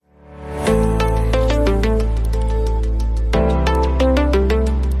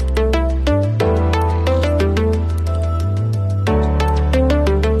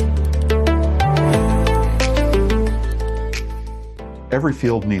Every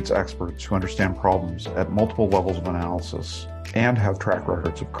field needs experts who understand problems at multiple levels of analysis and have track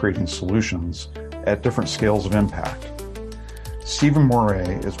records of creating solutions at different scales of impact. Stephen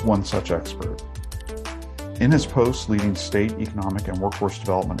Moret is one such expert. In his posts leading state economic and workforce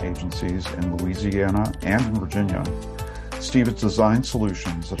development agencies in Louisiana and in Virginia, Steve has designed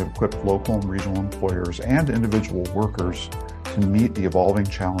solutions that have equipped local and regional employers and individual workers to meet the evolving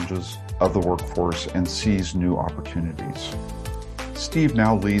challenges of the workforce and seize new opportunities. Steve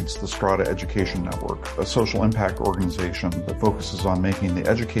now leads the Strada Education Network, a social impact organization that focuses on making the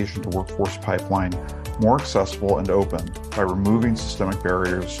education to workforce pipeline more accessible and open by removing systemic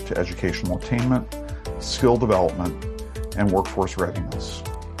barriers to educational attainment, skill development, and workforce readiness.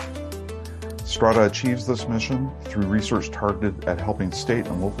 Strada achieves this mission through research targeted at helping state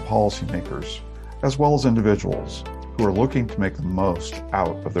and local policymakers, as well as individuals who are looking to make the most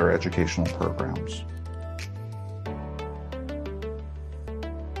out of their educational programs.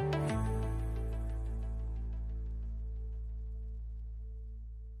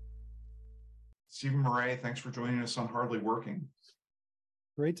 Stephen Moret, thanks for joining us on Hardly Working.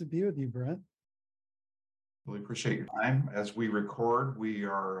 Great to be with you, Brent. Really appreciate your time. As we record, we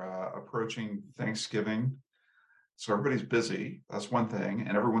are approaching Thanksgiving. So everybody's busy. That's one thing.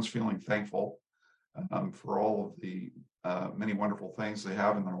 And everyone's feeling thankful for all of the many wonderful things they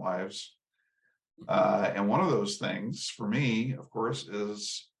have in their lives. And one of those things for me, of course,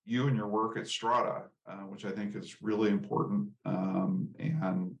 is you and your work at Strada, which I think is really important,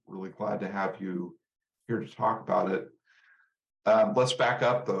 and really glad to have you here to talk about it. Let's back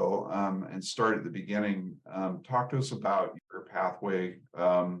up, though, and start at the beginning. Talk to us about your pathway.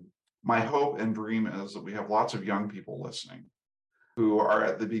 My hope and dream is that we have lots of young people listening who are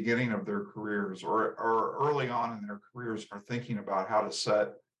at the beginning of their careers or early on in their careers are thinking about how to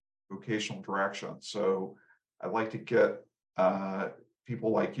set vocational direction. So I'd like to get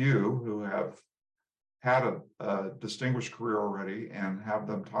people like you who have had a distinguished career already and have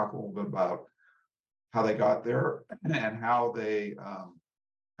them talk a little bit about how they got there and how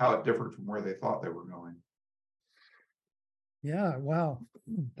it differed from where they thought they were going. Yeah, wow.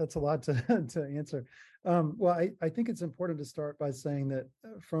 That's a lot to answer. Well, I think it's important to start by saying that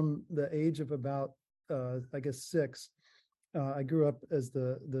from the age of about, 6, I grew up as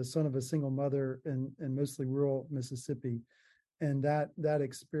the son of a single mother in mostly rural Mississippi. And that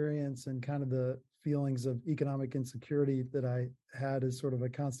experience and kind of the feelings of economic insecurity that I had as sort of a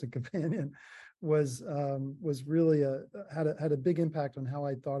constant companion was really had a big impact on how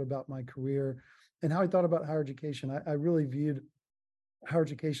I thought about my career and how I thought about higher education. I really viewed higher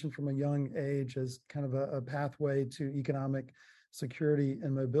education from a young age as kind of a pathway to economic security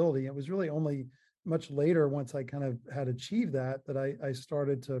and mobility. It was really only much later, once I kind of had achieved that I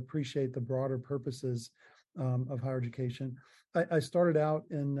started to appreciate the broader purposes of higher education. I started out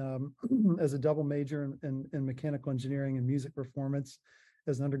in as a double major in mechanical engineering and music performance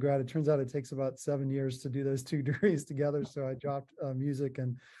as an undergrad. It turns out it takes about 7 years to do those two degrees together. So I dropped music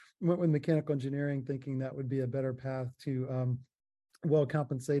and went with mechanical engineering, thinking that would be a better path to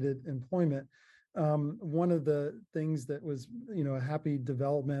well-compensated employment. One of the things that was, a happy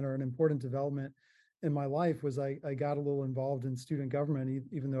development or an important development in my life was I got a little involved in student government,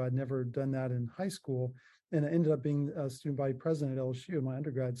 even though I'd never done that in high school. And I ended up being a student body president at LSU, my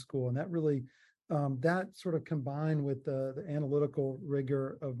undergrad school. And that really, that sort of combined with the analytical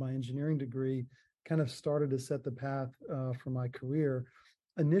rigor of my engineering degree kind of started to set the path for my career.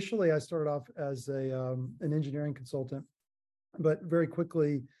 Initially, I started off as an engineering consultant, but very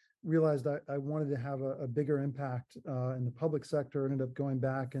quickly realized I wanted to have a bigger impact in the public sector. Ended up going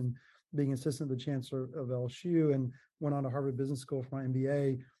back and being assistant to the chancellor of LSU and went on to Harvard Business School for my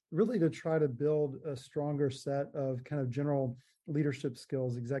MBA, really to try to build a stronger set of kind of general leadership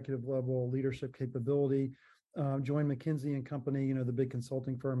skills, executive level leadership capability. Joined McKinsey and Company, the big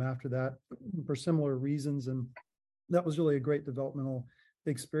consulting firm after that for similar reasons. And that was really a great developmental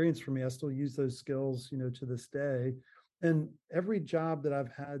experience for me. I still use those skills, to this day. And every job that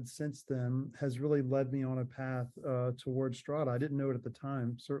I've had since then has really led me on a path towards Strada. I didn't know it at the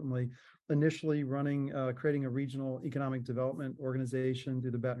time, certainly. Initially creating a regional economic development organization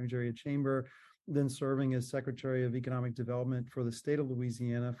through the Baton Rouge Area Chamber, then serving as Secretary of Economic Development for the state of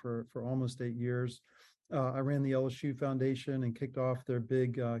Louisiana for almost 8 years. I ran the LSU Foundation and kicked off their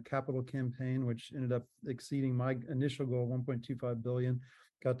big capital campaign, which ended up exceeding my initial goal, $1.25 billion.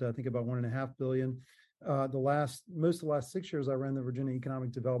 Got to, I think, about $1.5 billion. Most of the last 6 years, I ran the Virginia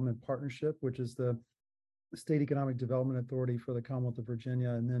Economic Development Partnership, which is the state economic development authority for the Commonwealth of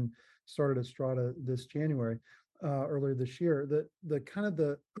Virginia, and then started at Strada this January. earlier this year. The kind of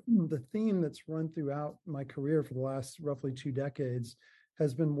the theme that's run throughout my career for the last roughly 2 decades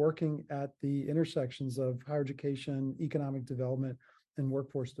has been working at the intersections of higher education, economic development, and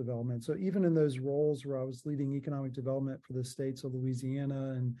workforce development. So even in those roles where I was leading economic development for the states of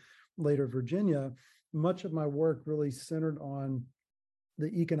Louisiana and later Virginia, much of my work really centered on the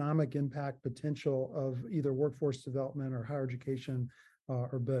economic impact potential of either workforce development or higher education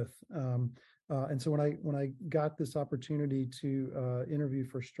or both. And so when I got this opportunity to interview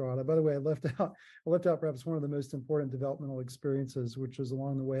for Strada, by the way, I left out perhaps one of the most important developmental experiences, which was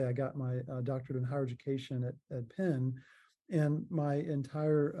along the way I got my doctorate in higher education at Penn, and my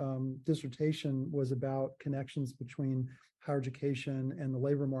entire dissertation was about connections between higher education and the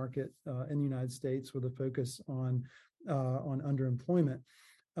labor market in the United States, with a focus on underemployment.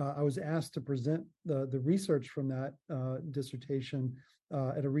 I was asked to present the research from that dissertation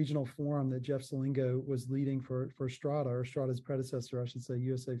at a regional forum that Jeff Zelingo was leading for Strada, or Strada's predecessor, I should say,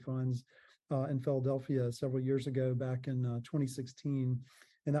 USA Funds, in Philadelphia several years ago, back in 2016.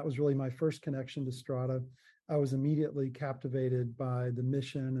 And that was really my first connection to Strada. I was immediately captivated by the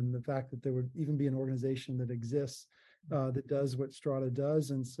mission and the fact that there would even be an organization that exists that does what Strada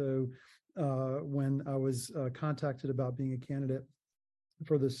does. And so when I was contacted about being a candidate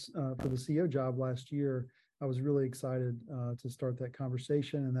for the CEO job last year, I was really excited to start that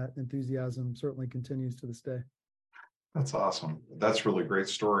conversation, and that enthusiasm certainly continues to this day. That's awesome. That's really great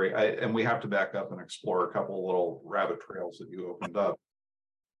story. And we have to back up and explore a couple of little rabbit trails that you opened up.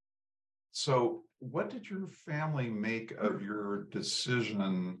 So what did your family make of your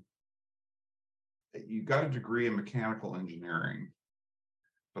decision? You got a degree in mechanical engineering,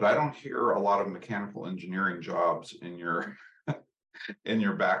 but I don't hear a lot of mechanical engineering jobs in your in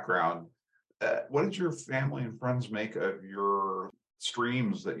your background. What did your family and friends make of your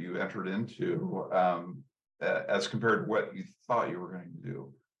streams that you entered into as compared to what you thought you were going to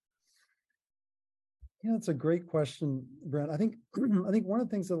do? Yeah, that's a great question, Brent. I think one of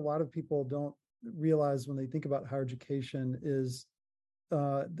the things that a lot of people don't realize when they think about higher education is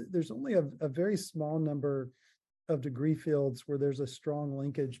there's only a very small number of degree fields where there's a strong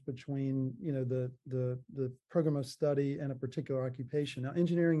linkage between the program of study and a particular occupation. Now,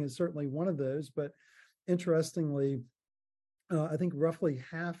 engineering is certainly one of those, but interestingly, I think roughly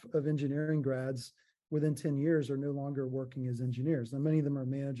half of engineering grads within 10 years are no longer working as engineers. Now, many of them are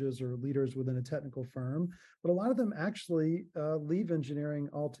managers or leaders within a technical firm, but a lot of them actually leave engineering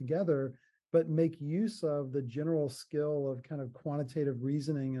altogether, but make use of the general skill of kind of quantitative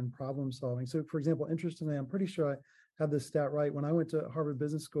reasoning and problem solving. So, for example, interestingly, I'm pretty sure I have this stat right. When I went to Harvard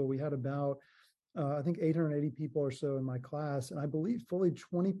Business School, we had about, I think, 880 people or so in my class, and I believe fully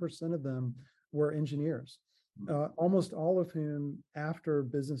 20% of them were engineers, almost all of whom after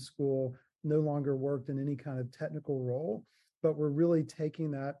business school no longer worked in any kind of technical role, but were really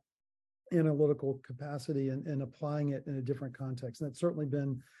taking that analytical capacity and applying it in a different context. And that's certainly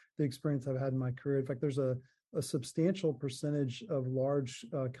been the experience I've had in my career. In fact, there's a substantial percentage of large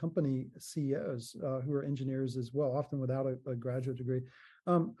company CEOs who are engineers as well, often without a graduate degree.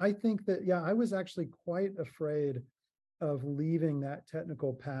 I think that, yeah, I was actually quite afraid of leaving that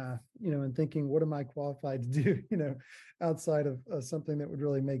technical path, and thinking, what am I qualified to do, outside of something that would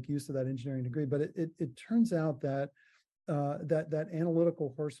really make use of that engineering degree. But it turns out that that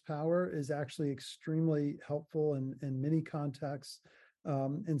analytical horsepower is actually extremely helpful in many contexts.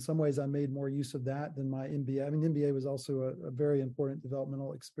 In some ways, I made more use of that than my MBA. I mean, MBA was also a very important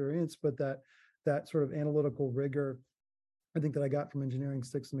developmental experience, but that sort of analytical rigor, I think, that I got from engineering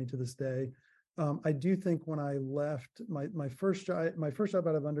sticks with me to this day. I do think when I left my first job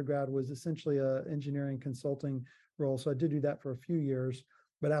out of undergrad was essentially a engineering consulting role. So I did do that for a few years,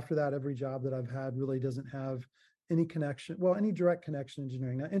 but after that, every job that I've had really doesn't have any direct connection to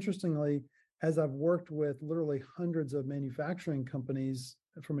engineering. Now, interestingly, as I've worked with literally hundreds of manufacturing companies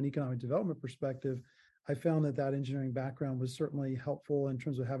from an economic development perspective, I found that engineering background was certainly helpful in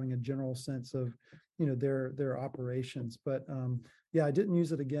terms of having a general sense of, their operations. But yeah, I didn't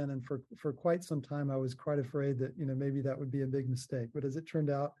use it again, and for quite some time, I was quite afraid that maybe that would be a big mistake. But as it turned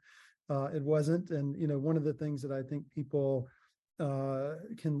out, it wasn't. And one of the things that I think people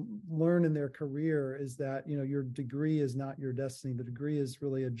can learn in their career is that your degree is not your destiny. The degree is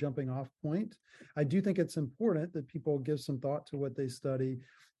really a jumping off point. I do think it's important that people give some thought to what they study,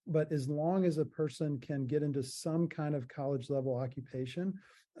 but as long as a person can get into some kind of college level occupation,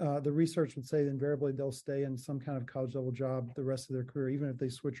 the research would say that invariably they'll stay in some kind of college level job the rest of their career, even if they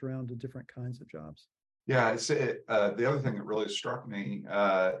switch around to different kinds of jobs. Yeah, the other thing that really struck me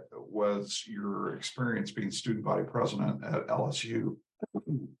was your experience being student body president at LSU.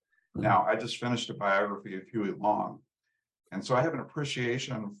 Now, I just finished a biography of Huey Long, and so I have an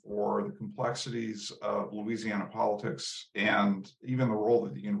appreciation for the complexities of Louisiana politics and even the role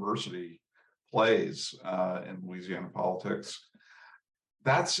that the university plays in Louisiana politics.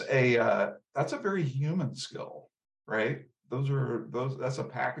 That's a very human skill, right? That's a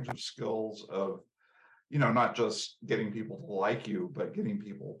package of skills of, not just getting people to like you, but getting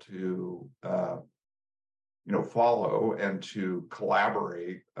people to follow and to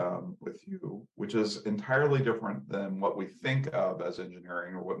collaborate with you, which is entirely different than what we think of as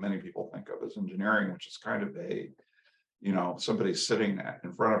engineering, or what many people think of as engineering, which is kind of somebody sitting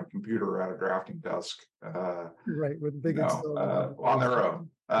in front of a computer at a drafting desk, Right, with big on their own.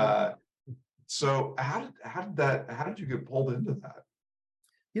 So how did you get pulled into that?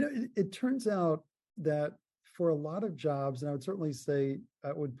 It turns out that for a lot of jobs, and I would certainly say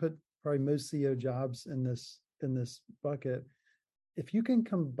I would put probably most CEO jobs in this bucket, if you can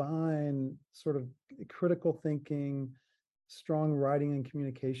combine sort of critical thinking, strong writing and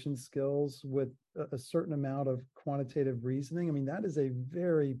communication skills with a certain amount of quantitative reasoning, I mean, that is a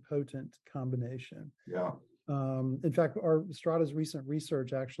very potent combination. Yeah. In fact, our Strata's recent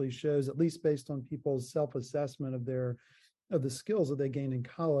research actually shows, at least based on people's self-assessment of the skills that they gained in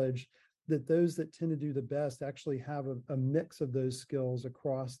college, that those that tend to do the best actually have a mix of those skills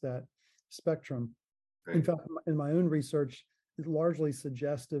across that spectrum. Right. In fact, in my own research, it's largely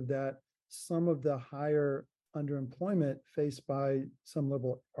suggestive that some of the higher underemployment faced by some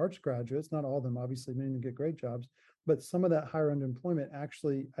liberal arts graduates, not all of them, obviously, many of them get great jobs, but some of that higher underemployment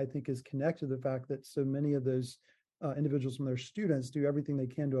actually, I think, is connected to the fact that so many of those individuals from their students do everything they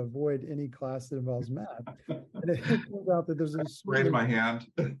can to avoid any class that involves math. And it turns out that there's raise my hand.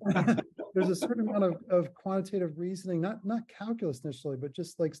 There's a certain amount of quantitative reasoning, not calculus necessarily, but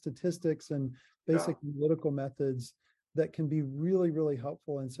just like statistics and basic analytical methods that can be really, really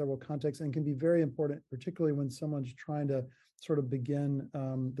helpful in several contexts and can be very important, particularly when someone's trying to sort of begin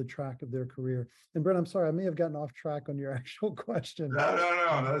the track of their career. And Brent, I'm sorry, I may have gotten off track on your actual question.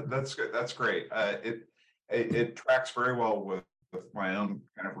 No, that's good. That's great. It tracks very well with my own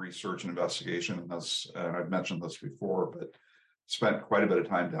kind of research and investigation in this. And I've mentioned this before, but spent quite a bit of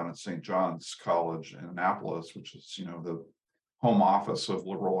time down at St. John's College in Annapolis, which is, the home office of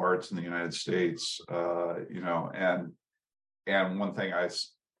liberal arts in the United States, and one thing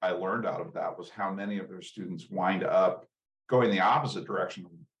I learned out of that was how many of their students wind up going the opposite direction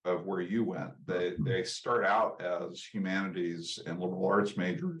of where you went. They start out as humanities and liberal arts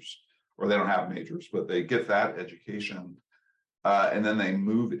majors, or they don't have majors, but they get that education. And then they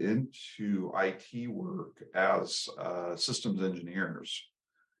move into IT work as systems engineers,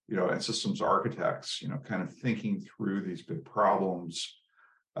 and systems architects, kind of thinking through these big problems.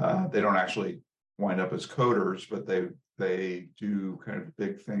 They don't actually wind up as coders, but they do kind of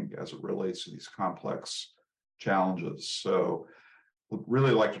big think as it relates to these complex challenges. So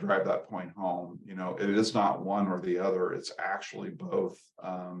really like to drive that point home. It is not one or the other. It's actually both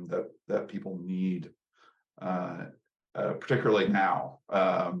that people need, particularly now,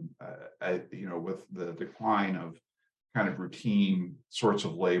 with the decline of kind of routine sorts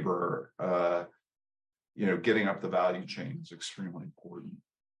of labor, getting up the value chain is extremely important.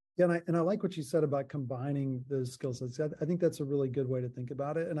 Yeah, and I like what you said about combining those skill sets. I think that's a really good way to think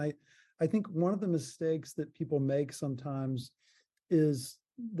about it. And I think one of the mistakes that people make sometimes is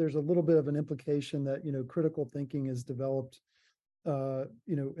there's a little bit of an implication that, critical thinking is developed, in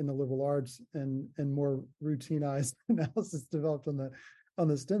the liberal arts, and more routinized analysis developed on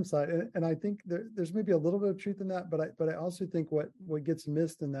the STEM side. And I think there's maybe a little bit of truth in that, but I also think what gets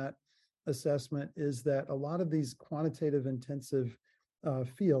missed in that assessment is that a lot of these quantitative intensive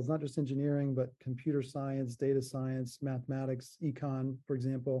fields, not just engineering, but computer science, data science, mathematics, econ, for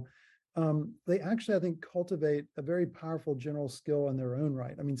example, they actually, I think, cultivate a very powerful general skill in their own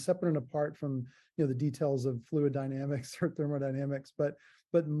right. I mean, separate and apart from the details of fluid dynamics or thermodynamics, but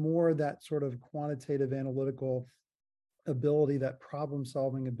more that sort of quantitative analytical ability, that problem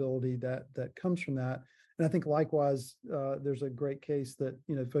solving ability that comes from that. And I think likewise, there's a great case that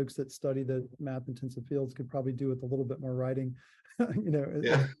folks that study the math intensive fields could probably do with a little bit more writing. A little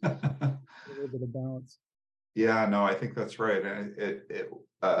bit of balance. Yeah, no, I think that's right. And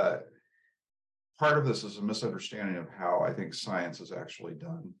part of this is a misunderstanding of how I think science is actually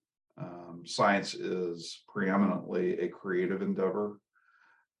done. Science is preeminently a creative endeavor,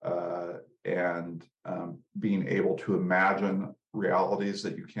 and being able to imagine realities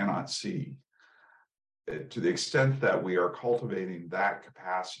that you cannot see. To the extent that we are cultivating that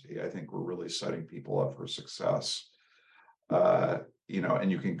capacity, I think we're really setting people up for success.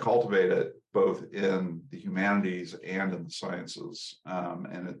 And you can cultivate it both in the humanities and in the sciences.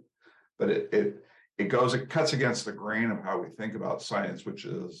 And but it cuts against the grain of how we think about science, which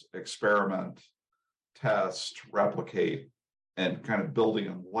is experiment, test, replicate, and kind of building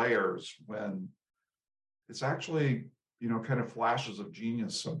in layers, when it's actually, kind of flashes of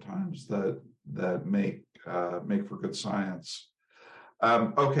genius sometimes that make for good science.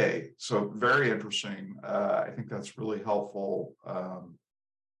 Okay, so very interesting. I think that's really helpful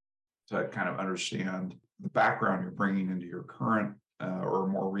to kind of understand the background you're bringing into your current or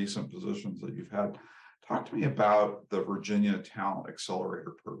more recent positions that you've had. Talk to me about the Virginia Talent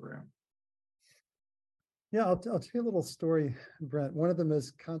Accelerator Program. Yeah, I'll tell you a little story, Brent. One of the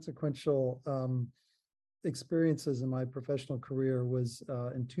most consequential experiences in my professional career was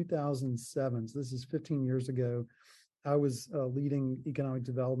in 2007. So this is 15 years ago. I was leading economic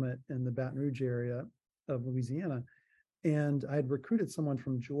development in the Baton Rouge area of Louisiana, and I had recruited someone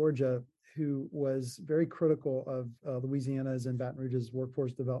from Georgia who was very critical of Louisiana's and Baton Rouge's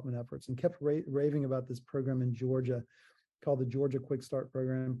workforce development efforts, and kept raving about this program in Georgia called the Georgia Quick Start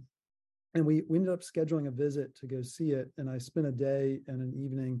Program. And we ended up scheduling a visit to go see it. And I spent a day and an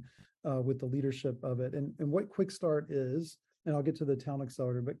evening with the leadership of it. And what Quick Start is, and I'll get to the Talent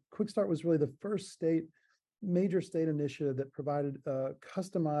Accelerator, but Quick Start was really the first major state initiative that provided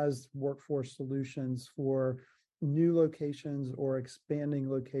customized workforce solutions for new locations or expanding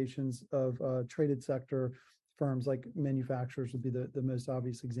locations of traded sector firms, like manufacturers would be the most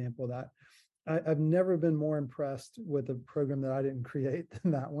obvious example of that. I've never been more impressed with a program that I didn't create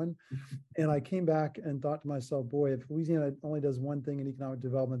than that one. And I came back and thought to myself, boy, if Louisiana only does one thing in economic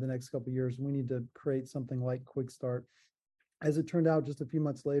development the next couple of years, we need to create something like Quick Start. As it turned out, just a few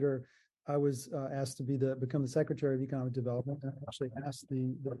months later, I was asked to become the Secretary of Economic Development. I actually asked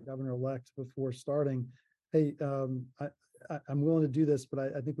the governor-elect before starting, hey, I'm willing to do this, but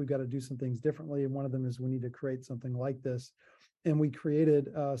I think we've got to do some things differently. And one of them is we need to create something like this. And we created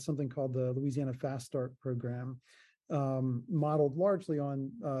something called the Louisiana Fast Start Program, modeled largely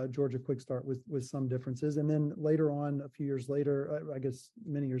on Georgia Quick Start with some differences. And then later on, a few years later, I guess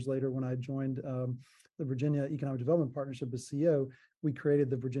many years later, when I joined the Virginia Economic Development Partnership as CEO, we created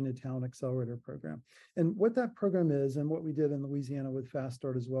the Virginia Talent Accelerator Program. And what that program is, and what we did in Louisiana with Fast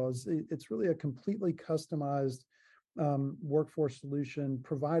Start as well, is it's really a completely customized workforce solution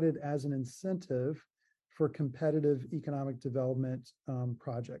provided as an incentive for competitive economic development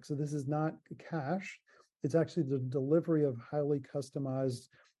projects. So this is not cash. It's actually the delivery of highly customized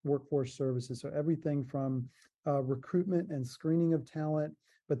workforce services. So everything from recruitment and screening of talent,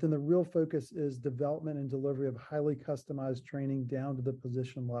 but then the real focus is development and delivery of highly customized training down to the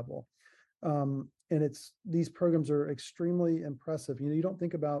position level. And these programs are extremely impressive. You don't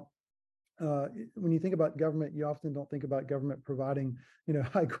think about when you think about government, you often don't think about government providing,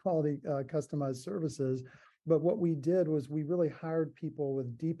 high quality customized services. But what we did was we really hired people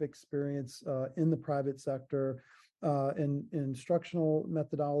with deep experience in the private sector, in instructional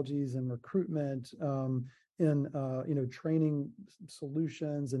methodologies and recruitment, in training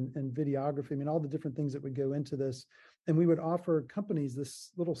solutions and videography. I mean, all the different things that would go into this. And we would offer companies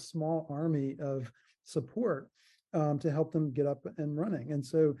this little small army of support to help them get up and running. And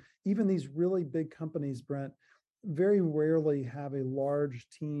so even these really big companies, Brent, very rarely have a large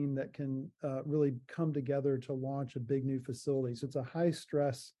team that can really come together to launch a big new facility. So it's a high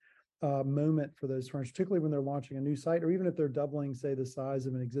stress moment for those firms, particularly when they're launching a new site, or even if they're doubling, say, the size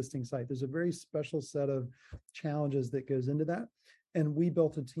of an existing site. There's a very special set of challenges that goes into that. And we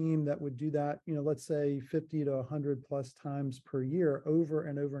built a team that would do that, let's say 50 to 100 plus times per year, over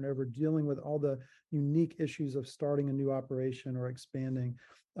and over and over, dealing with all the unique issues of starting a new operation or expanding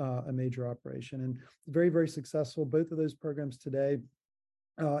a major operation. And very, very successful. Both of those programs today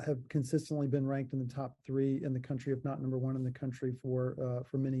have consistently been ranked in the top 3 in the country, if not number 1 in the country for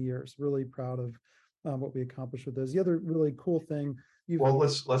many years. Really proud of what we accomplished with those. The other really cool thing. Well,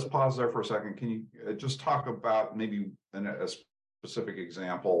 let's pause there for a second. Can you just talk about maybe a specific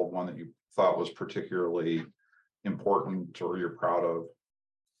example of one that you thought was particularly important or you're proud of?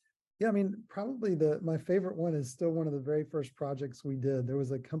 Yeah, I mean, probably my favorite one is still one of the very first projects we did. There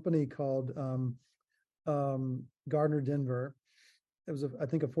was a company called Gardner Denver. It was, I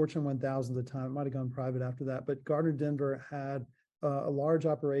think, a Fortune 1000 at the time. It might have gone private after that. But Gardner Denver had a large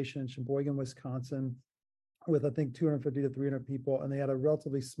operation in Sheboygan, Wisconsin, with, I think, 250 to 300 people. And they had a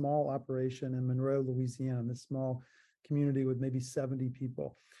relatively small operation in Monroe, Louisiana, this small community with maybe 70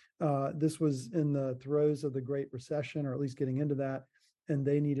 people. This was in the throes of the Great Recession, or at least getting into that. And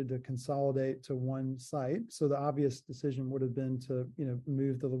they needed to consolidate to one site. So the obvious decision would have been to,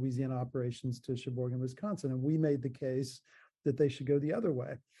 move the Louisiana operations to Sheboygan, Wisconsin. And we made the case that they should go the other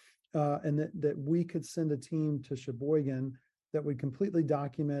way, and that we could send a team to Sheboygan that would completely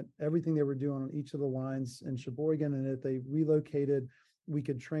document everything they were doing on each of the lines in Sheboygan. And if they relocated, we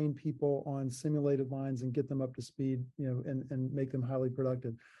could train people on simulated lines and get them up to speed, and make them highly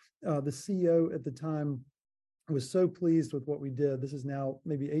productive. The CEO at the time was so pleased with what we did. This is now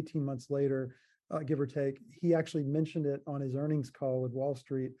maybe 18 months later, give or take. He actually mentioned it on his earnings call with Wall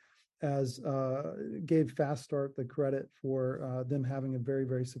Street, as gave Fast Start the credit for them having a very,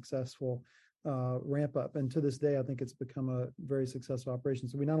 very successful ramp up. And to this day, I think it's become a very successful operation.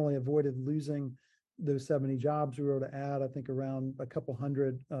 So we not only avoided losing those 70 jobs, we were able to add, I think, around a couple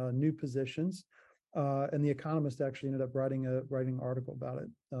hundred new positions. And The Economist actually ended up writing an article about it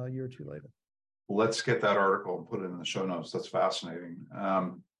a year or two later. Let's get that article and put it in the show notes. That's fascinating.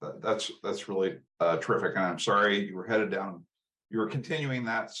 That's really terrific. And I'm sorry you were headed down. You were continuing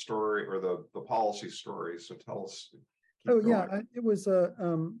that story, or the policy story. So tell us. It was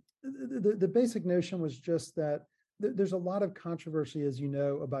the basic notion was just that there's a lot of controversy, as you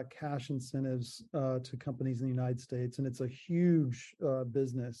know, about cash incentives to companies in the United States, and it's a huge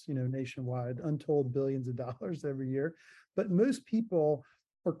business, nationwide, untold billions of dollars every year. But most people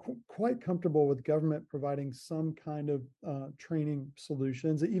are quite comfortable with government providing some kind of training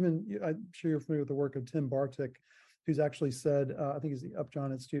solutions. Even, I'm sure you're familiar with the work of Tim Bartik, who's actually said, I think he's the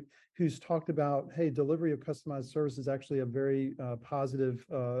Upjohn Institute, who's talked about, hey, delivery of customized service is actually a very positive,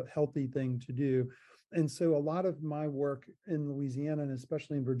 healthy thing to do. And so a lot of my work in Louisiana, and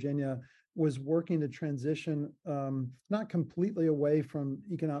especially in Virginia, was working to transition, not completely away from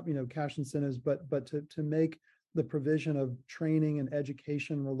economic, cash incentives, but to make the provision of training and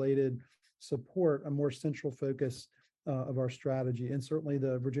education related support a more central focus of our strategy. And certainly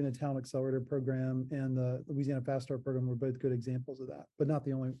the Virginia Talent Accelerator Program and the Louisiana Fast Start Program were both good examples of that, but not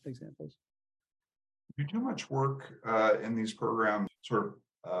the only examples. You do much work in these programs, sort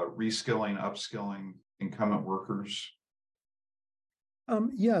of reskilling, upskilling incumbent workers?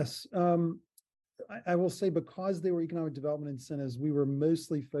 Yes. I will say, because they were economic development incentives, we were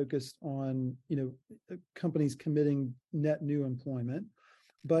mostly focused on, companies committing net new employment.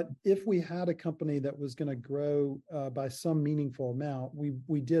 But if we had a company that was going to grow by some meaningful amount,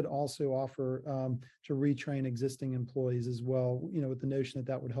 we did also offer to retrain existing employees as well, with the notion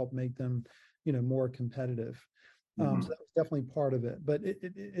that would help make them, more competitive. So that was definitely part of it. But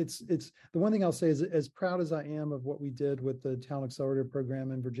it's the one thing I'll say is, as proud as I am of what we did with the Talent Accelerator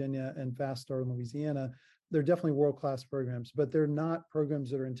Program in Virginia and Fast Start in Louisiana, they're definitely world-class programs, but they're not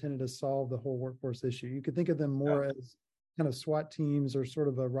programs that are intended to solve the whole workforce issue. You could think of them more as kind of SWAT teams, or sort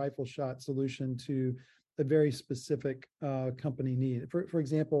of a rifle shot solution to a very specific company need. For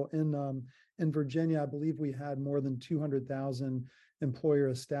example, in Virginia, I believe we had more than 200,000 employer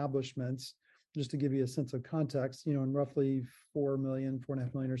establishments. Just to give you a sense of context, and roughly 4.5 million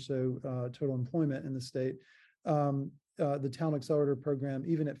or so total employment in the state. The Talent Accelerator Program,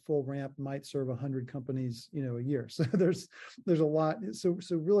 even at full ramp, might serve 100 companies, a year. So there's a lot. So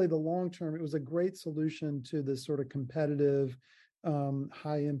really, the long term, it was a great solution to this sort of competitive,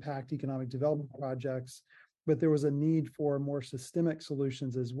 high impact economic development projects. But there was a need for more systemic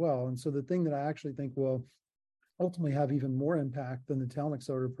solutions as well. And so the thing that I actually think will ultimately have even more impact than the Talent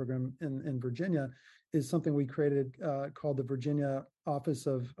Accelerator Program in Virginia is something we created called the Virginia Office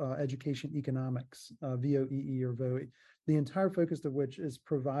of Education Economics, VOEE or VOE. The entire focus of which is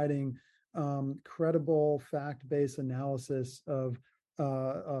providing credible, fact-based analysis of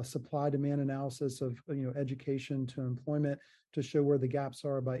supply-demand analysis of education to employment, to show where the gaps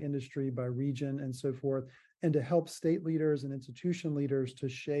are by industry, by region, and so forth, and to help state leaders and institution leaders to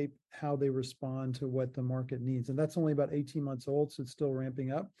shape how they respond to what the market needs. And that's only about 18 months old, so it's still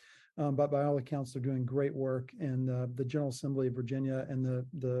ramping up. But by all accounts, they're doing great work. And the General Assembly of Virginia and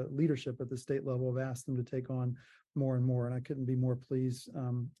the leadership at the state level have asked them to take on more and more. And I couldn't be more pleased,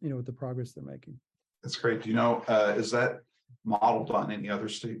 with the progress they're making. That's great. Do you know, is that modeled on any other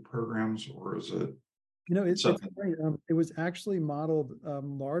state programs, or is it? It's great. It was actually modeled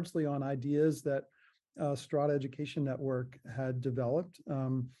largely on ideas that Strata Education Network had developed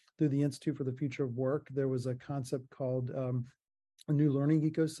through the Institute for the Future of Work. There was a concept called a new learning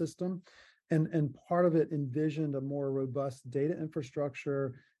ecosystem, and part of it envisioned a more robust data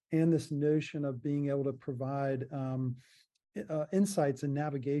infrastructure and this notion of being able to provide insights and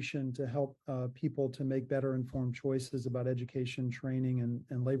navigation to help people to make better informed choices about education, training,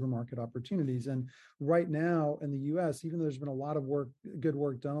 and labor market opportunities. And right now in the US, even though there's been a lot of good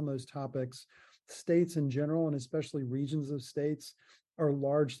work done on those topics, states in general, and especially regions of states, are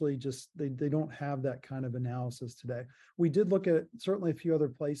largely just, they don't have that kind of analysis today. We did look at certainly a few other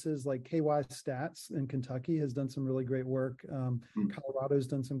places, like KY Stats in Kentucky has done some really great work. Colorado's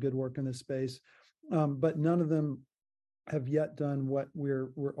done some good work in this space, but none of them have yet done what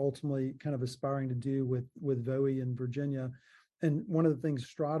we're ultimately kind of aspiring to do with VOE in Virginia. And one of the things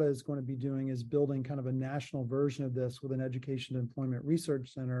Strata is going to be doing is building kind of a national version of this with an education and employment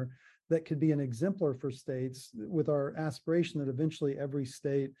research center that could be an exemplar for states, with our aspiration that eventually every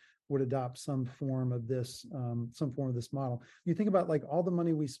state would adopt some form of this model. You think about like all the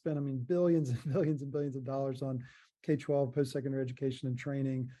money we spend, I mean, billions and billions and billions of dollars on K-12 post-secondary education and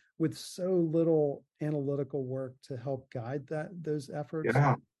training, with so little analytical work to help guide those efforts. Yeah,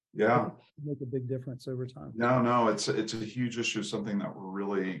 I yeah. think it make a big difference over time. No, it's a huge issue, something that we're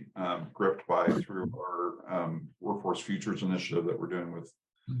really gripped by through our Workforce Futures initiative that we're doing with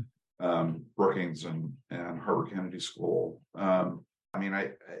Brookings and Harvard Kennedy School. I mean,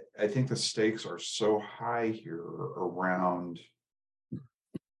 I think the stakes are so high here around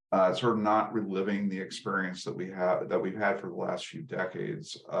sort of not reliving the experience that we've had for the last few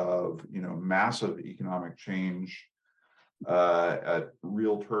decades of, you know, massive economic change, at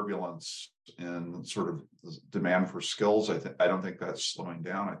real turbulence in sort of demand for skills. I don't think that's slowing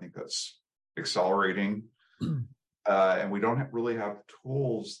down. I think that's accelerating, and we don't really have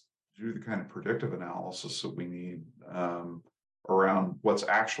tools to do the kind of predictive analysis that we need around what's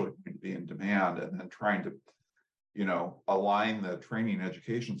actually going to be in demand, and then trying to, you know, align the training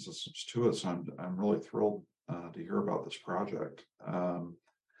education systems to it. So I'm really thrilled to hear about this project. I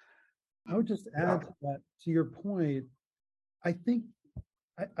would just add to that, to your point, I think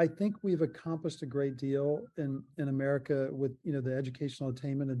we've accomplished a great deal in America with, you know, the educational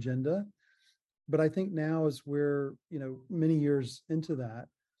attainment agenda. But I think now, as we're, you know, many years into that,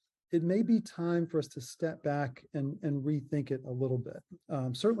 it may be time for us to step back and rethink it a little bit.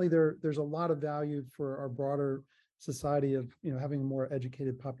 Certainly there's a lot of value for our broader society of, you know, having a more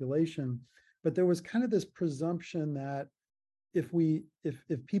educated population, but there was kind of this presumption that if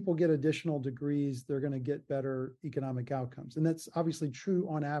people get additional degrees, they're going to get better economic outcomes. And that's obviously true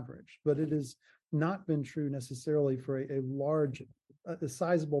on average, but it has not been true necessarily for a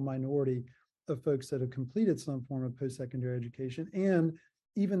sizable minority of folks that have completed some form of post-secondary education. And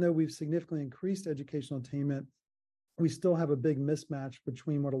even though we've significantly increased educational attainment, we still have a big mismatch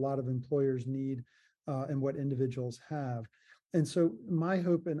between what a lot of employers need and what individuals have. And so my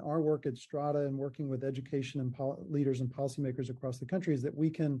hope in our work at Strata and working with education and leaders and policymakers across the country is that we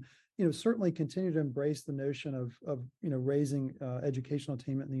can, you know, certainly continue to embrace the notion of you know, raising educational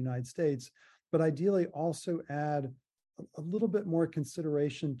attainment in the United States, but ideally also add a little bit more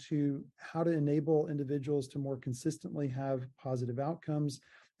consideration to how to enable individuals to more consistently have positive outcomes,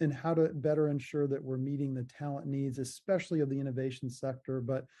 and how to better ensure that we're meeting the talent needs, especially of the innovation sector,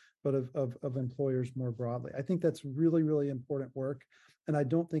 but of employers more broadly. I think that's really, really important work. And I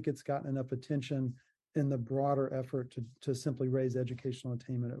don't think it's gotten enough attention in the broader effort to simply raise educational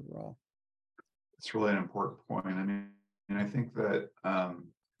attainment overall. It's really an important point. I mean, and I think that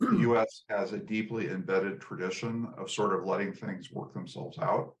the U.S. has a deeply embedded tradition of sort of letting things work themselves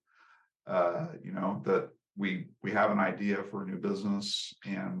out. You know, that we have an idea for a new business,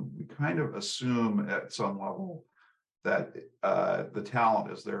 and we kind of assume at some level that the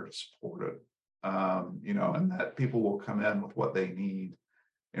talent is there to support it, you know, and that people will come in with what they need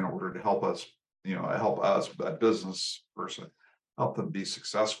in order to help us, you know, that business person, help them be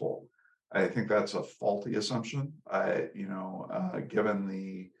successful. I think that's a faulty assumption. Given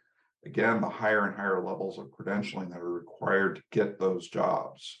the higher and higher levels of credentialing that are required to get those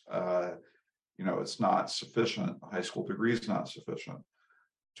jobs, you know, it's not sufficient. A high school degree is not sufficient.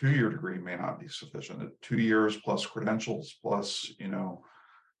 2-year degree may not be sufficient. 2 years plus credentials, plus, you know,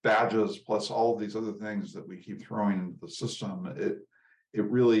 badges, plus all of these other things that we keep throwing into the system. It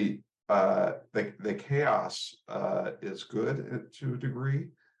really, the chaos is good to a degree,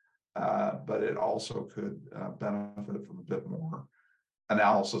 but it also could benefit from a bit more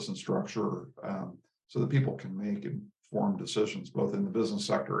analysis and structure, so that people can make informed decisions both in the business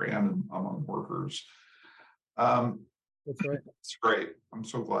sector and among workers. That's right. It's great. I'm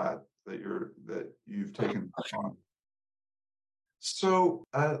so glad that you've taken on. So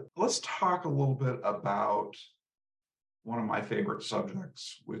let's talk a little bit about one of my favorite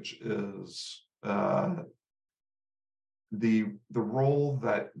subjects, which is the role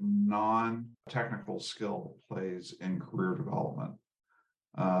that non-technical skill plays in career development.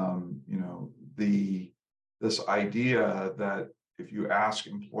 You know, this idea that if you ask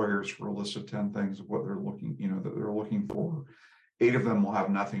employers for a list of 10 things of what they're looking for, 8 of them will have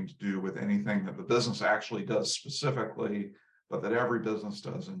nothing to do with anything that the business actually does specifically, but that every business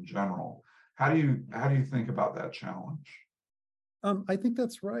does in general. How do you think about that challenge? I think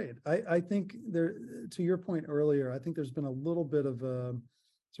that's right. I think to your point earlier, I think there's been a little bit of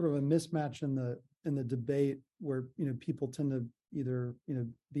sort of a mismatch in the debate where, people tend to either,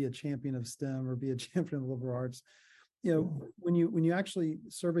 be a champion of STEM or be a champion of liberal arts. When you actually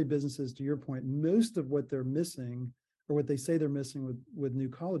survey businesses, to your point, most of what they're missing, or what they say they're missing with new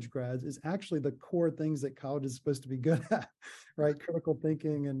college grads, is actually the core things that college is supposed to be good at, right? Critical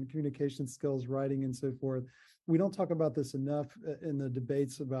thinking and communication skills, writing, and so forth. We don't talk about this enough in the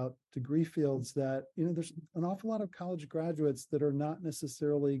debates about degree fields, that, there's an awful lot of college graduates that are not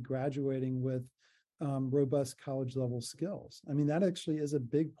necessarily graduating with robust college level skills. I mean, that actually is a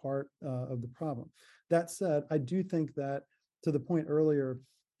big part of the problem. That said, I do think that, to the point earlier,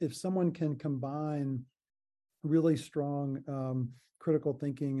 if someone can combine really strong critical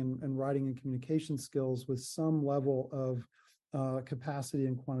thinking and writing and communication skills with some level of capacity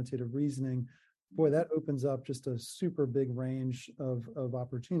and quantitative reasoning, boy, that opens up just a super big range of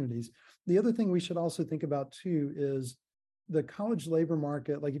opportunities. The other thing we should also think about too is the college labor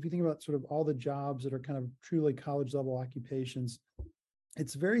market. Like, if you think about sort of all the jobs that are kind of truly college level occupations,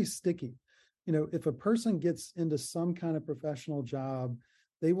 it's very sticky. If a person gets into some kind of professional job,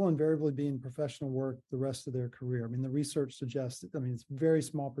 they will invariably be in professional work the rest of their career. I mean, the research suggests, it's a very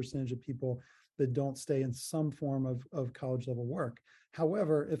small percentage of people that don't stay in some form of college level work.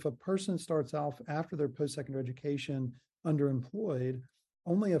 However, if a person starts off after their post-secondary education underemployed,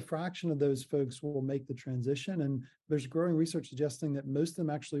 only a fraction of those folks will make the transition. And there's growing research suggesting that most of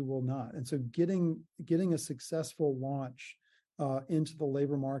them actually will not. And so getting a successful launch into the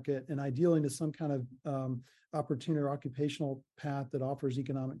labor market, and ideally into some kind of opportunity or occupational path that offers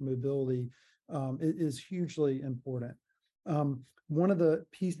economic mobility, is hugely important. One of the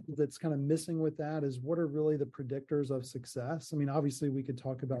pieces that's kind of missing with that is, what are really the predictors of success? I mean, obviously we could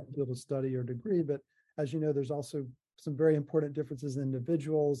talk about field of study or degree, but as you know, there's also some very important differences in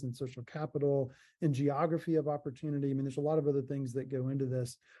individuals and social capital and geography of opportunity. I mean, there's a lot of other things that go into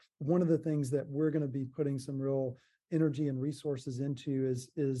this. One of the things that we're going to be putting some real energy and resources into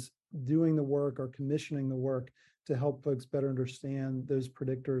is doing the work, or commissioning the work, to help folks better understand those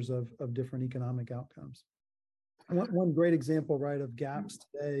predictors of different economic outcomes. One great example, right, of gaps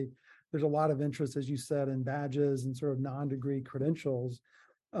today, there's a lot of interest, as you said, in badges and sort of non-degree credentials.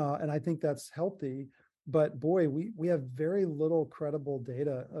 And I think that's healthy. But boy, we have very little credible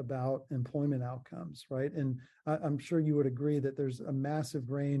data about employment outcomes, right? And I'm sure you would agree that there's a massive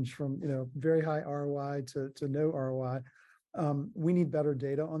range from, very high ROI to no ROI. We need better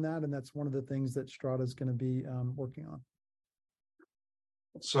data on that, and that's one of the things that Strata is going to be working on.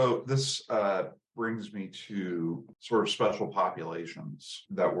 So this brings me to sort of special populations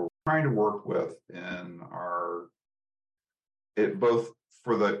that we're trying to work with in both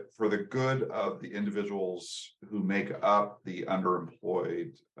for the good of the individuals who make up the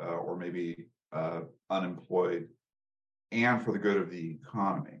underemployed or maybe unemployed, and for the good of the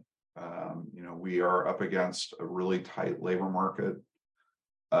economy. We are up against a really tight labor market.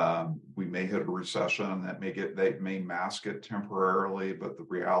 We may hit a recession that may mask it temporarily, but the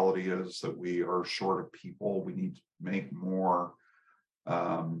reality is that we are short of people. We need to make more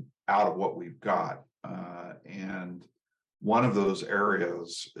out of what we've got, and one of those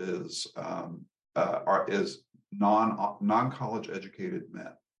areas is non-college educated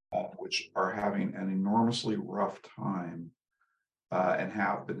men, which are having an enormously rough time, and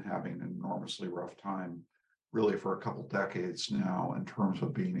have been having an enormously rough time really for a couple decades now, in terms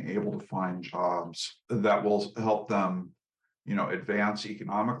of being able to find jobs that will help them, advance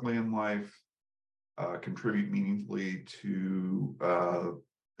economically in life, contribute meaningfully to,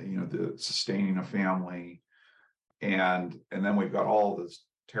 the sustaining a family. And then we've got all this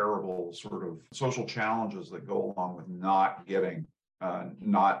terrible sort of social challenges that go along with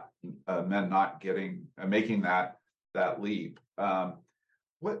making that leap.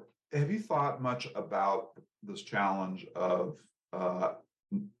 What have you thought much about this challenge of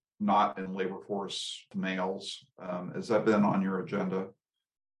not in labor force males? Has that been on your agenda?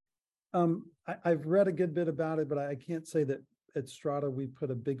 I've read a good bit about it, but I can't say that at Strata we put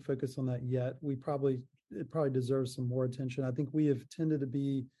a big focus on that yet. It probably deserves some more attention. I think we have tended to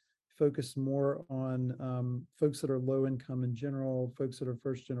be focused more on folks that are low income in general, folks that are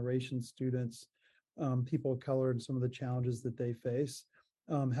first generation students, people of color, and some of the challenges that they face.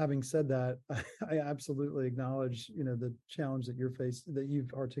 Having said that, I absolutely acknowledge, the challenge that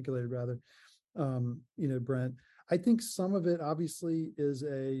you've articulated rather, Brent. I think some of it obviously is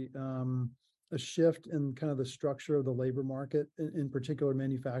a shift in kind of the structure of the labor market, in particular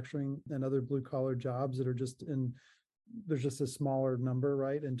manufacturing and other blue collar jobs that are there's just a smaller number,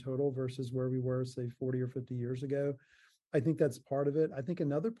 right, in total versus where we were, say, 40 or 50 years ago. I think that's part of it. I think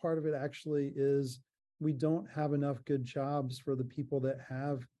another part of it actually is we don't have enough good jobs for the people that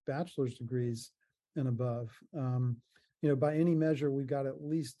have bachelor's degrees and above. By any measure, we've got at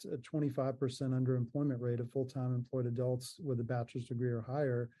least a 25% underemployment rate of full-time employed adults with a bachelor's degree or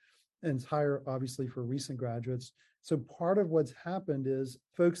higher, and it's higher, obviously, for recent graduates. So part of what's happened is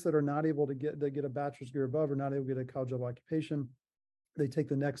folks that are not able to get a bachelor's degree or above, or not able to get a college level occupation, they take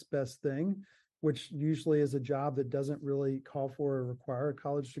the next best thing, which usually is a job that doesn't really call for or require a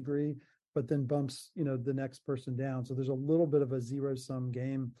college degree, but then bumps, the next person down. So there's a little bit of a zero-sum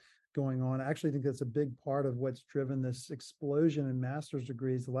game going on. I actually think that's a big part of what's driven this explosion in master's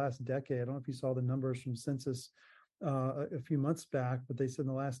degrees the last decade. I don't know if you saw the numbers from Census a few months back, but they said in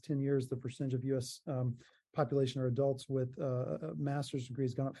the last 10 years, the percentage of U.S. Population or adults with a master's degree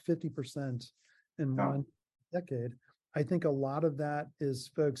has gone up 50% in one decade. I think a lot of that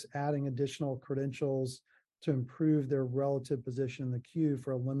is folks adding additional credentials to improve their relative position in the queue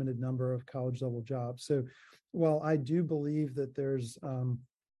for a limited number of college level jobs. So while I do believe that there's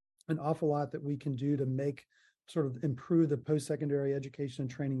an awful lot that we can do to make sort of improve the post-secondary education and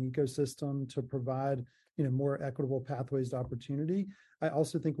training ecosystem to provide more equitable pathways to opportunity, I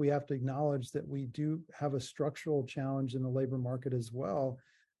also think we have to acknowledge that we do have a structural challenge in the labor market as well,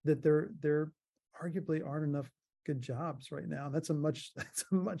 that there arguably aren't enough good jobs right now. That's a much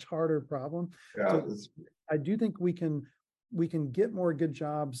harder problem. Yeah, So I do think we can get more good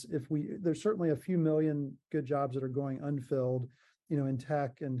jobs if there's certainly a few million good jobs that are going unfilled, in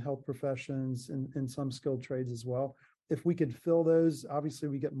tech and health professions and some skilled trades as well. If we could fill those, obviously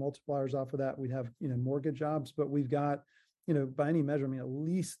we get multipliers off of that. We'd have, more good jobs, but we've got, by any measure, at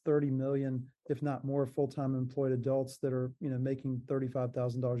least 30 million, if not more, full-time employed adults that are, making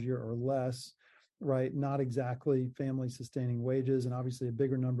 $35,000 a year or less, right? Not exactly family sustaining wages, and obviously a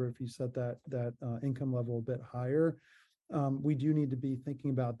bigger number if you set that income level a bit higher. We do need to be thinking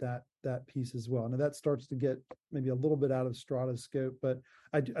about that piece as well. Now that starts to get maybe a little bit out of Strata's scope, but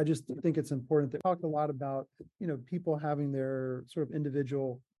I just think it's important to talk a lot about, people having their sort of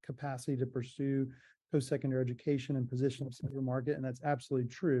individual capacity to pursue post-secondary education and positions in the labor market, and that's absolutely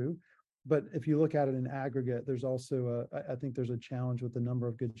true. But if you look at it in aggregate, there's also I think there's a challenge with the number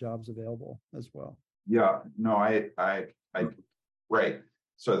of good jobs available as well. Yeah, no, I right.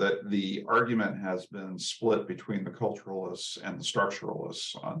 So that the argument has been split between the culturalists and the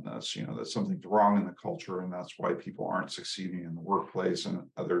structuralists on this, that something's wrong in the culture and that's why people aren't succeeding in the workplace, and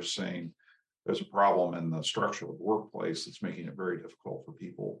others saying there's a problem in the structure of the workplace that's making it very difficult for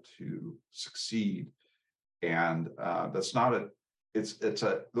people to succeed. And that's not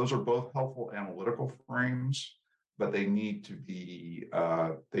those are both helpful analytical frames, but they need to be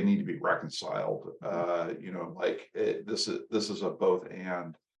reconciled. This is a both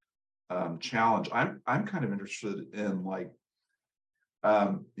and challenge. I'm kind of interested in right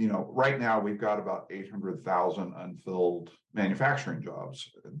now we've got about 800,000 unfilled manufacturing jobs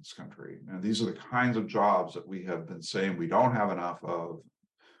in this country. And these are the kinds of jobs that we have been saying we don't have enough of,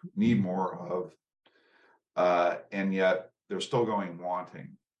 need more of, and yet they're still going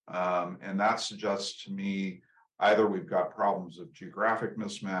wanting. And that suggests to me either we've got problems of geographic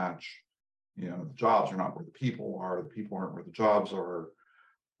mismatch, the jobs are not where the people are, the people aren't where the jobs are,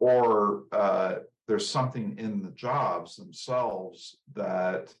 or there's something in the jobs themselves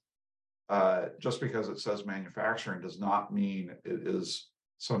that just because it says manufacturing does not mean it is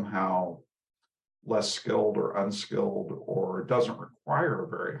somehow less skilled or unskilled, or doesn't require a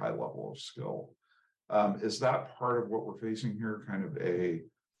very high level of skill. Is that part of what we're facing here? Kind of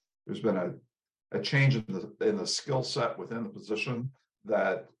there's been a change in the skill set within the position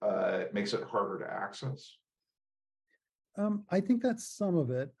that makes it harder to access? I think that's some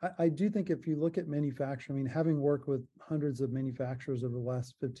of it. I do think if you look at manufacturing, having worked with hundreds of manufacturers over the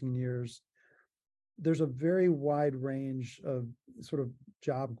last 15 years, there's a very wide range of sort of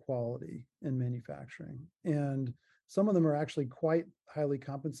job quality in manufacturing. And some of them are actually quite highly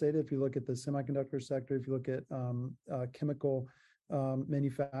compensated. If you look at the semiconductor sector, if you look at chemical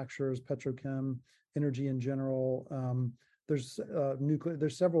manufacturers, petrochem, energy in general, there's nuclear,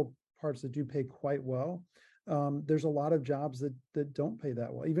 there's several parts that do pay quite well. There's a lot of jobs that don't pay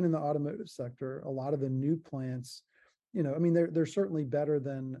that well. Even in the automotive sector, a lot of the new plants, they're certainly better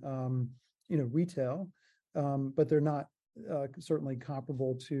than, retail, but they're not certainly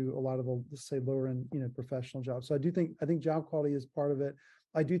comparable to a lot of the, let's say, lower end, professional jobs. So I think job quality is part of it.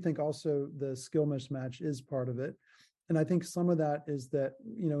 I do think also the skill mismatch is part of it. And I think some of that is that,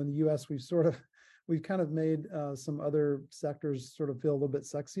 in the US, we've kind of made some other sectors sort of feel a little bit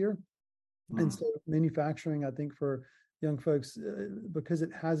sexier. And so manufacturing, I think for young folks, because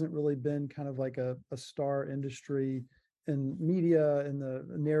it hasn't really been kind of like a star industry in media and the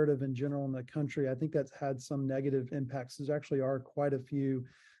narrative in general in the country, I think that's had some negative impacts. There actually are quite a few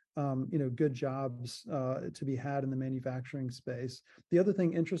good jobs to be had in the manufacturing space. The other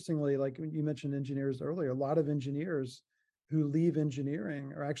thing, interestingly, like you mentioned engineers earlier, a lot of engineers who leave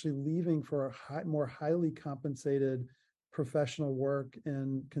engineering are actually leaving for a more highly compensated professional work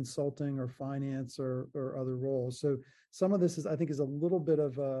in consulting or finance or other roles. So some of this is, I think, is a little bit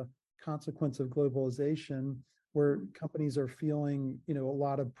of a consequence of globalization, where companies are feeling, a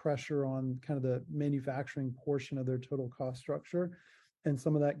lot of pressure on kind of the manufacturing portion of their total cost structure, and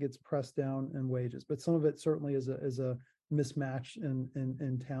some of that gets pressed down in wages. But some of it certainly is a mismatch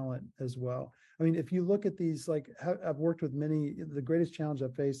in talent as well. I mean, if you look at these, like I've worked with many, the greatest challenge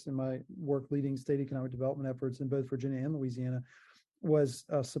I've faced in my work leading state economic development efforts in both Virginia and Louisiana was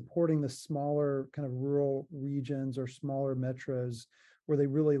supporting the smaller kind of rural regions or smaller metros where they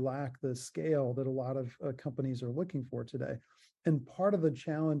really lack the scale that a lot of companies are looking for today. And part of the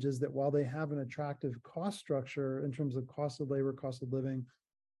challenge is that while they have an attractive cost structure in terms of cost of labor, cost of living,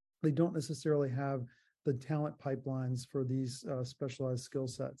 they don't necessarily have the talent pipelines for these specialized skill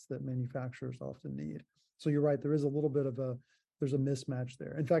sets that manufacturers often need. So you're right, there is a little bit of there's a mismatch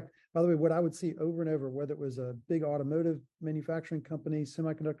there. In fact, by the way, what I would see over and over, whether it was a big automotive manufacturing company,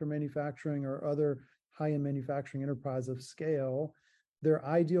 semiconductor manufacturing, or other high-end manufacturing enterprise of scale, their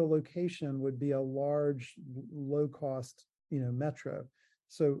ideal location would be a large, low-cost, metro.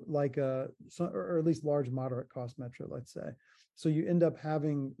 So like or at least large, moderate cost metro, let's say. So you end up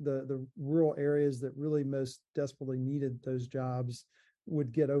having the rural areas that really most desperately needed those jobs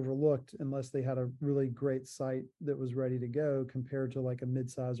would get overlooked unless they had a really great site that was ready to go, compared to like a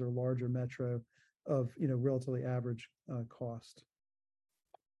midsize or larger metro of, relatively average cost.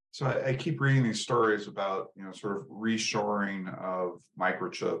 So I keep reading these stories about, sort of reshoring of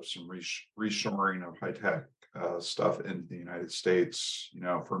microchips and reshoring of high tech stuff into the United States,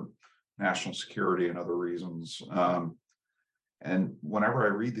 for national security and other reasons. And whenever I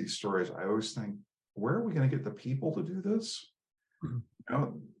read these stories, I always think, where are we going to get the people to do this?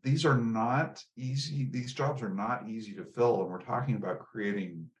 These are not easy. These jobs are not easy to fill. And we're talking about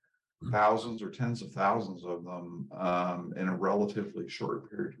creating thousands or tens of thousands of them in a relatively short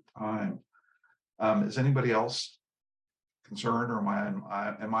period of time. Is anybody else concerned, or am I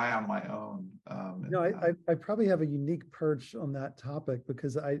on my own? I probably have a unique perch on that topic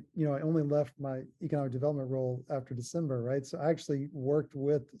because I only left my economic development role after December, right? So I actually worked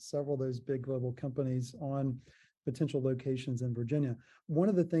with several of those big global companies on potential locations in Virginia. One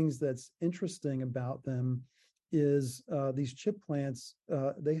of the things that's interesting about them is these chip plants,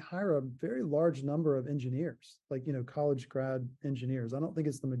 they hire a very large number of engineers, like, college grad engineers. I don't think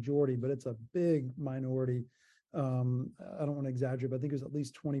it's the majority, but it's a big minority. I don't want to exaggerate, but I think it was at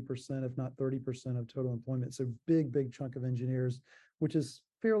least 20%, if not 30% of total employment. So big chunk of engineers, which is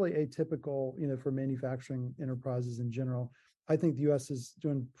fairly atypical, for manufacturing enterprises in general. I think the U.S. is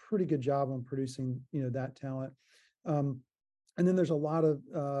doing a pretty good job on producing, that talent. And then there's a lot of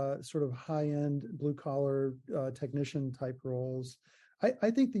sort of high-end blue-collar technician type roles.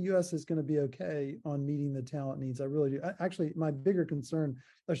 I think the U.S. is going to be okay on meeting the talent needs. I really do. Actually, my bigger concern,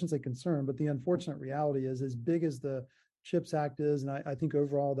 I shouldn't say concern, but the unfortunate reality is, as big as the CHIPS Act is, and I think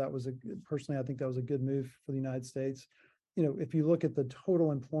overall personally, I think that was a good move for the United States. If you look at the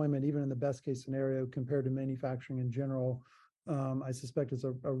total employment, even in the best case scenario, compared to manufacturing in general, I suspect it's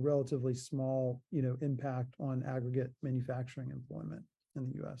a relatively small, impact on aggregate manufacturing employment in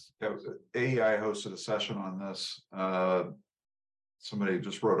the U.S. Yeah, AEI hosted a session on this. Somebody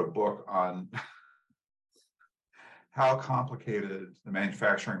just wrote a book on how complicated the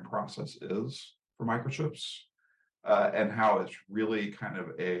manufacturing process is for microchips, and how it's really kind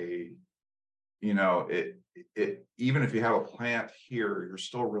of even if you have a plant here, you're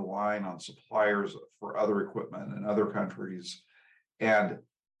still relying on suppliers for other equipment in other countries. And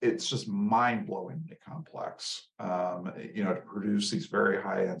it's just mind-blowingly complex. To produce these very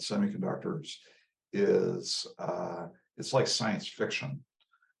high-end semiconductors it's like science fiction.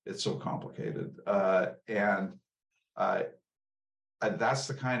 It's so complicated. And that's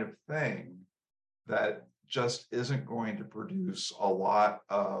the kind of thing that just isn't going to produce a lot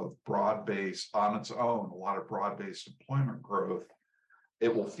of broad-based employment growth.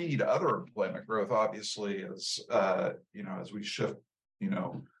 It will feed other employment growth, obviously, as we shift,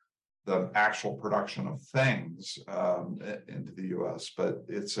 the actual production of things into the U.S. But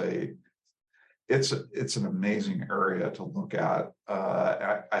it's an amazing area to look at.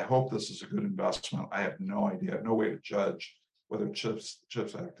 I hope this is a good investment. I have no idea, no way to judge whether CHIPS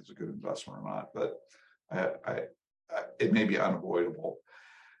Act is a good investment or not, but it may be unavoidable.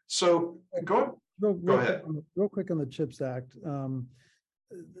 So Go Quick, ahead. real quick on the CHIPS Act.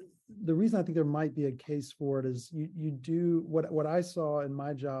 The reason I think there might be a case for it is you do what I saw in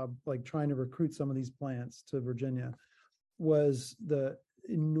my job, like trying to recruit some of these plants to Virginia, was the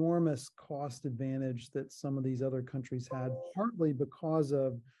enormous cost advantage that some of these other countries had, partly because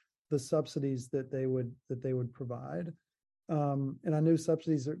of the subsidies that they would provide. And I know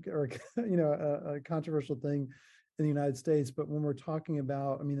subsidies are a controversial thing in the United States, but when we're talking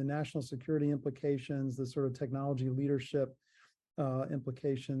about, I mean, the national security implications, the sort of technology leadership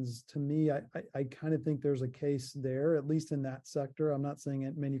implications, to me, I kind of think there's a case there, at least in that sector. I'm not saying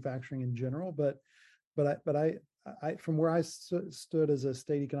it manufacturing in general, but I from where I stood as a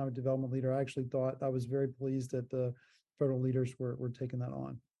state economic development leader, I actually thought I was very pleased that the federal leaders were taking that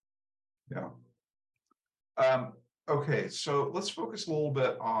on. Yeah. Okay, so let's focus a little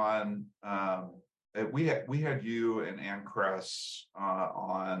bit on we had you and Ann Kress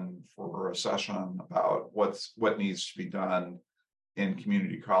on for a session about what needs to be done in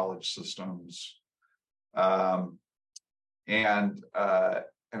community college systems, and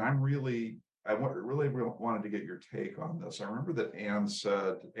I'm really wanted to get your take on this. I remember that Ann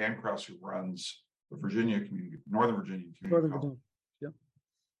Kress, who runs the Northern Virginia Community College.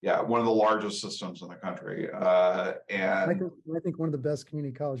 Yeah, one of the largest systems in the country, and I think one of the best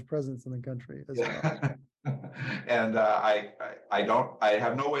community college presidents in the country as well. And I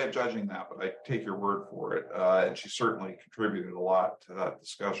have no way of judging that, but I take your word for it. And she certainly contributed a lot to that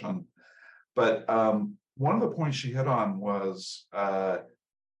discussion. But one of the points she hit on was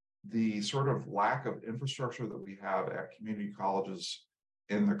the sort of lack of infrastructure that we have at community colleges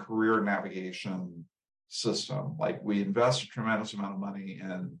in the career navigation system. Like, we invest a tremendous amount of money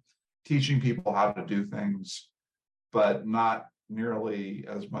in teaching people how to do things, but not nearly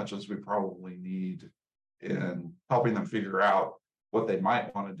as much as we probably need in helping them figure out what they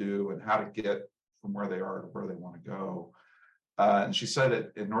might want to do and how to get from where they are to where they want to go. And she said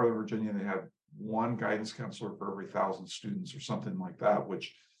it in Northern Virginia, they have one guidance counselor for every 1,000 students or something like that,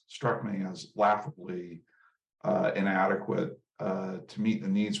 which struck me as laughably inadequate to meet the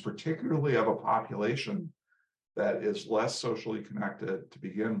needs, particularly of a population that is less socially connected to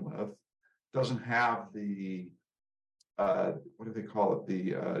begin with, doesn't have the what do they call it,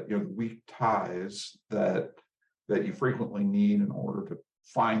 the weak ties that you frequently need in order to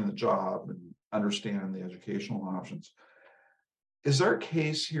find the job and understand the educational options. Is there a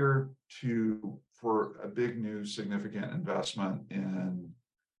case here for a big new significant investment in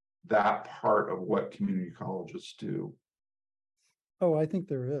that part of what community colleges do? Oh, I think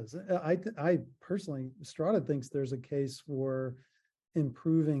there is. I personally, Strada thinks there's a case for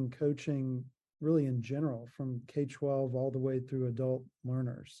improving coaching really in general, from K-12 all the way through adult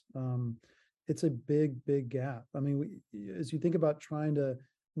learners. It's a big gap. I mean, as you think about trying to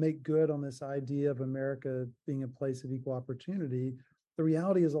make good on this idea of America being a place of equal opportunity, the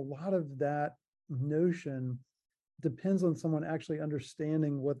reality is a lot of that notion depends on someone actually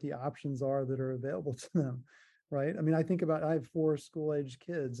understanding what the options are that are available to them. Right. I mean, I have 4 school-age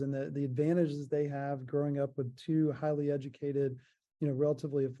kids, and the advantages they have growing up with 2 highly educated,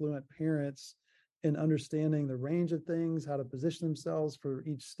 relatively affluent parents, and understanding the range of things, how to position themselves for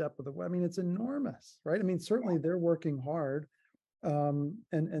each step of the way. I mean, it's enormous, right? I mean, certainly they're working hard, and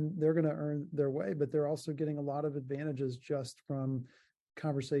they're going to earn their way, but they're also getting a lot of advantages just from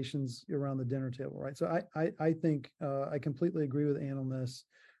conversations around the dinner table, right? So I think I completely agree with Ann on this.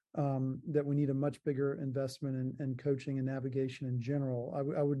 That we need a much bigger investment in coaching and navigation in general.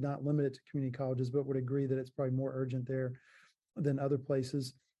 I would not limit it to community colleges, but would agree that it's probably more urgent there than other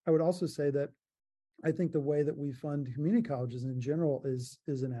places. I would also say that I think the way that we fund community colleges in general is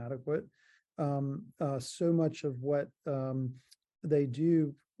inadequate. So much of what they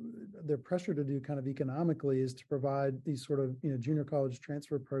do, they're pressured to do kind of economically, is to provide these sort of junior college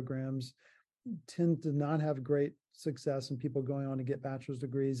transfer programs, tend to not have great success in people going on to get bachelor's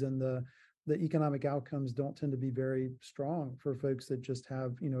degrees, and the economic outcomes don't tend to be very strong for folks that just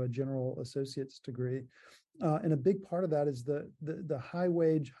have a general associate's degree. And a big part of that is the high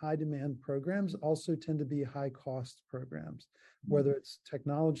wage, high demand programs also tend to be high cost programs, whether it's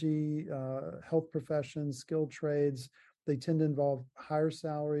technology, health professions, skilled trades. They tend to involve higher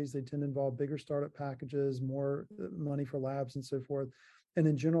salaries. They tend to involve bigger startup packages, more money for labs and so forth. And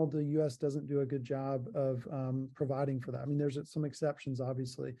in general, the U.S. doesn't do a good job of providing for that. I mean, there's some exceptions,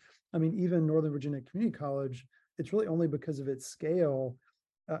 obviously. I mean, even Northern Virginia Community College, it's really only because of its scale.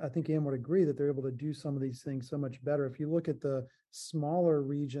 I think Ann would agree that they're able to do some of these things so much better. If you look at the smaller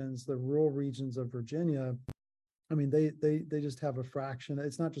regions, the rural regions of Virginia, I mean, they just have a fraction.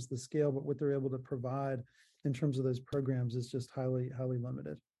 It's not just the scale, but what they're able to provide in terms of those programs is just highly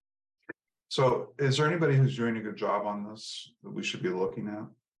limited. So is there anybody who's doing a good job on this that we should be looking at?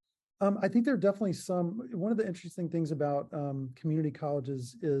 I think there are definitely some. One of the interesting things about community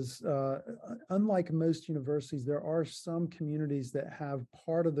colleges is, unlike most universities, there are some communities that have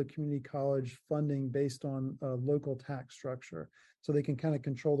part of the community college funding based on a local tax structure, so they can kind of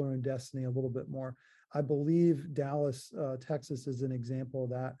control their own destiny a little bit more. I believe Dallas, Texas, is an example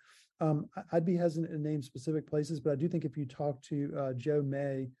of that. I'd be hesitant to name specific places, but I do think if you talk to Joe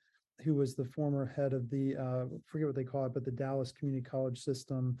May, who was the former head of the forget what they call it, but the Dallas Community College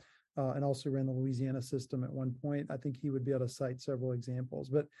system. And also ran the Louisiana system at one point. I think he would be able to cite several examples.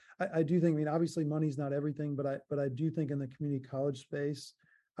 But I do think, I mean, obviously money's not everything, but I do think in the community college space,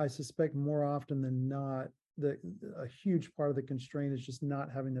 I suspect more often than not, a huge part of the constraint is just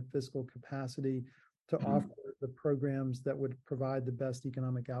not having the fiscal capacity to offer the programs that would provide the best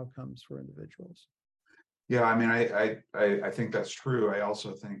economic outcomes for individuals. Yeah, I mean, I think that's true. I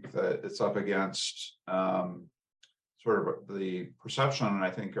also think that it's up against sort of the perception, and I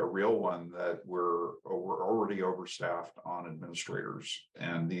think a real one, that we're already overstaffed on administrators,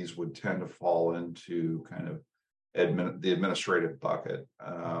 and these would tend to fall into kind of the administrative bucket.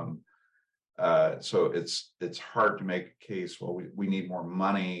 So it's hard to make a case, well, we need more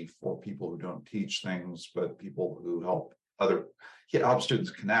money for people who don't teach things, but people who help students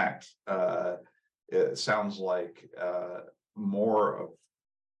connect. It sounds like more of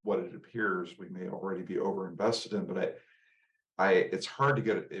what it appears we may already be overinvested in, but it's hard to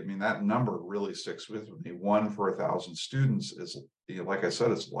get it. I mean, that number really sticks with me. 1 for 1,000 students is, like I said,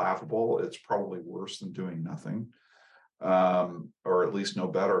 it's laughable. It's probably worse than doing nothing, or at least no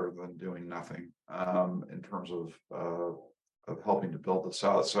better than doing nothing, in terms of helping to build this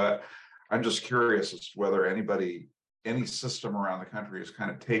out. So I'm just curious as to whether any system around the country has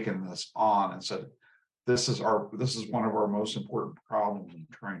kind of taken this on and said, this is one of our most important problems and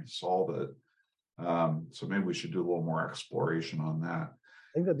trying to solve it. So maybe we should do a little more exploration on that.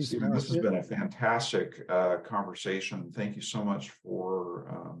 I think that'd be Stephen, this has been a fantastic conversation. Thank you so much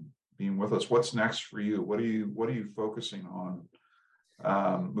for being with us. What's next for you? What are you focusing on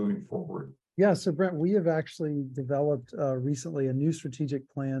moving forward? Yeah, so Brent, we have actually developed recently a new strategic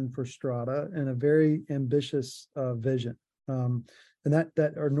plan for Strada and a very ambitious vision. And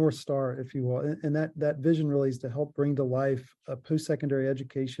that our North Star, if you will, and that vision really is to help bring to life a post-secondary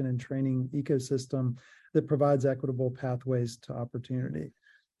education and training ecosystem that provides equitable pathways to opportunity,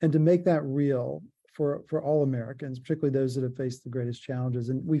 and to make that real for all Americans, particularly those that have faced the greatest challenges.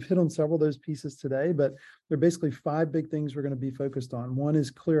 And we've hit on several of those pieces today, but there are basically 5 big things we're going to be focused on. One is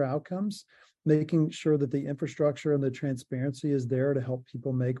clear outcomes, making sure that the infrastructure and the transparency is there to help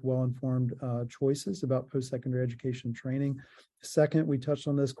people make well-informed choices about post-secondary education training. Second, we touched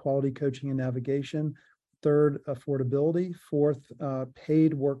on this, quality coaching and navigation. Third, affordability. Fourth,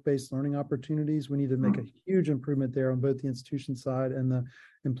 paid work-based learning opportunities. We need to make a huge improvement there on both the institution side and the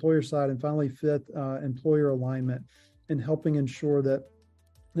employer side. And finally, fifth, employer alignment, and helping ensure that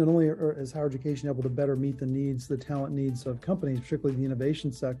not only is higher education able to better meet the talent needs of companies, particularly the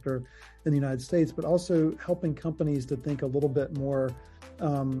innovation sector in the United States, but also helping companies to think a little bit more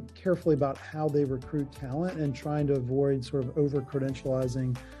carefully about how they recruit talent and trying to avoid sort of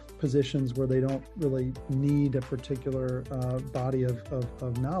over-credentializing positions where they don't really need a particular body of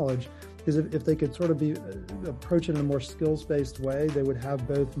knowledge. Because if they could sort of approach it in a more skills-based way, they would have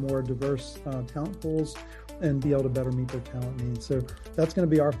both more diverse talent pools and be able to better meet their talent needs. So that's going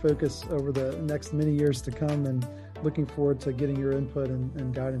to be our focus over the next many years to come, and looking forward to getting your input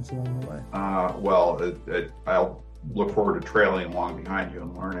and guidance along the way. I'll look forward to trailing along behind you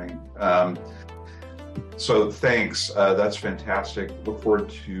and learning. So thanks. That's fantastic. Look forward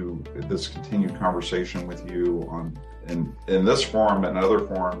to this continued conversation with you in this forum and other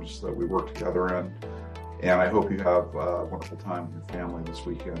forums that we work together in. And I hope you have a wonderful time with your family this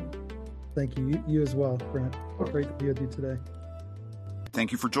weekend. Thank you. You as well, Brent. Great to be with you today.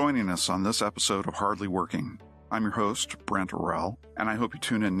 Thank you for joining us on this episode of Hardly Working. I'm your host, Brent Orrell, and I hope you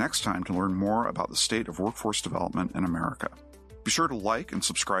tune in next time to learn more about the state of workforce development in America. Be sure to like and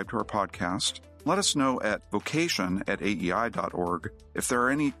subscribe to our podcast. Let us know at vocation@aei.org if there are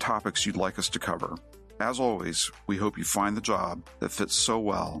any topics you'd like us to cover. As always, we hope you find the job that fits so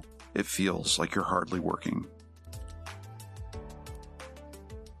well it feels like you're hardly working.